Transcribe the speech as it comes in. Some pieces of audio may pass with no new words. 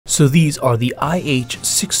So these are the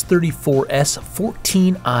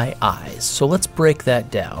IH-634S-14ii. So let's break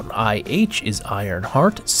that down. IH is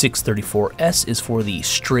Ironheart, 634S is for the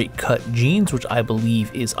straight cut jeans, which I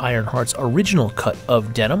believe is Ironheart's original cut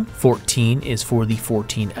of denim. 14 is for the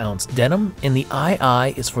 14-ounce denim, and the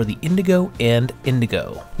II is for the Indigo and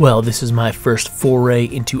Indigo. Well, this is my first foray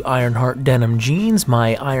into Ironheart denim jeans.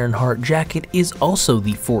 My Ironheart jacket is also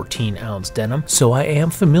the 14-ounce denim, so I am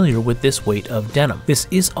familiar with this weight of denim. This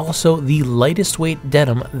is also the lightest weight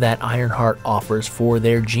denim that Ironheart offers for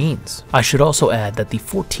their jeans. I should also add that the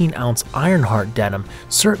 14-ounce Ironheart denim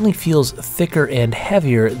certainly feels thicker and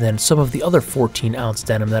heavier than some of the other 14-ounce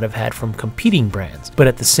denim that I've had from competing brands, but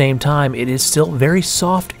at the same time it is still very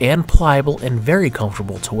soft and pliable and very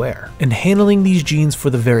comfortable to wear. And handling these jeans for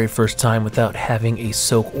the very first time without having a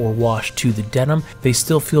soak or wash to the denim, they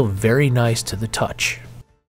still feel very nice to the touch.